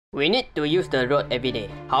We need to use the road every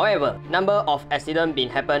day. However, number of accidents been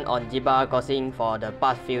happen on zebra crossing for the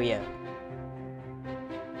past few years.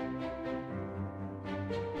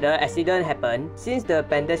 The accident happened since the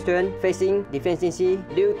pedestrian facing deficiency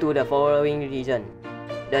due to the following reason.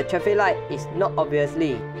 The traffic light is not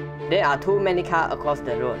obviously. There are too many cars across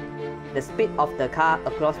the road. The speed of the car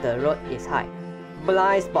across the road is high.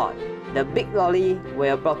 Blind spot. The big lorry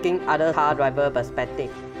were blocking other car driver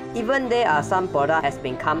perspective. Even there are some products has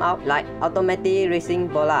been come out like automatic racing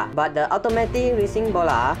bola, but the automatic racing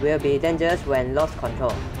bola will be dangerous when lost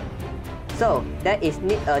control. So there is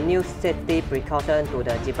need a new safety precaution to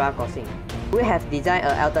the zebra crossing. We have designed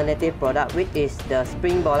an alternative product which is the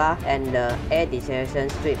spring bola and the air deceleration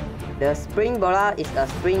strip. The spring bola is a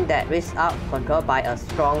spring that reaches out controlled by a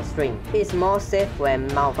strong string. It's more safe when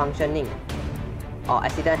malfunctioning or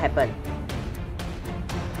accident happen.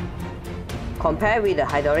 Compared with the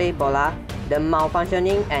hydraulic bola, the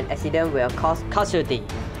malfunctioning and accident will cause casualty.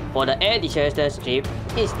 For the air deceleration strip,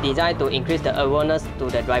 it's designed to increase the awareness to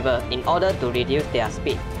the driver in order to reduce their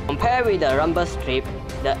speed. Compared with the rumble strip,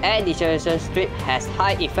 the air deceleration strip has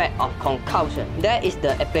high effect of concussion. That is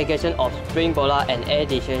the application of spring bola and air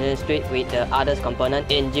deceleration strip with the other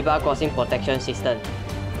component in zebra crossing protection system.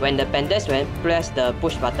 When the pedestrian press the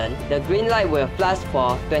push button, the green light will flash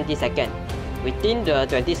for 20 seconds. Within the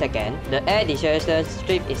 20 seconds, the air deceleration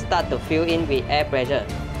strip is start to fill in with air pressure.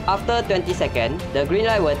 After 20 seconds, the green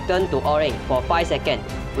light will turn to orange for 5 seconds.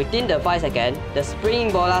 Within the 5 seconds, the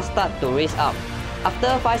spring bola start to raise up.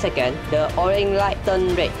 After 5 seconds, the orange light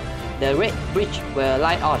turn red. The red bridge will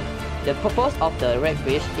light on. The purpose of the red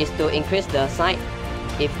bridge is to increase the sight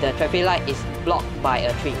if the traffic light is blocked by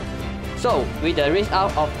a tree. So, with the raise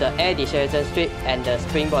out of the air deceleration strip and the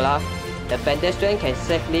spring bola, the pedestrian can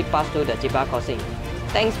safely pass through the zebra crossing.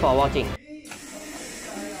 Thanks for watching.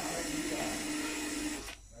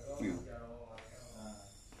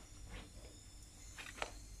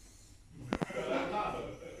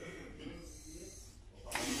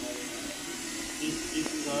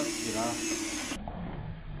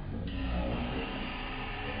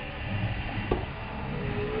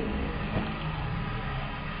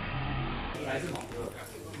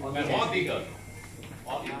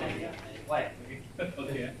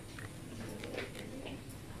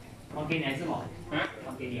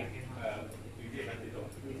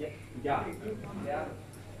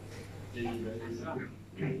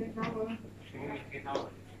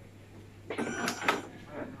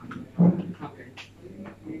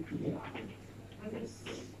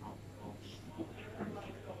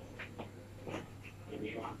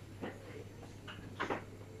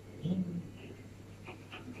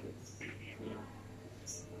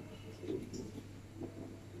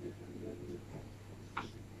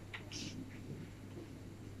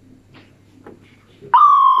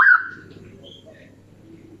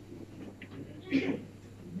 Okay.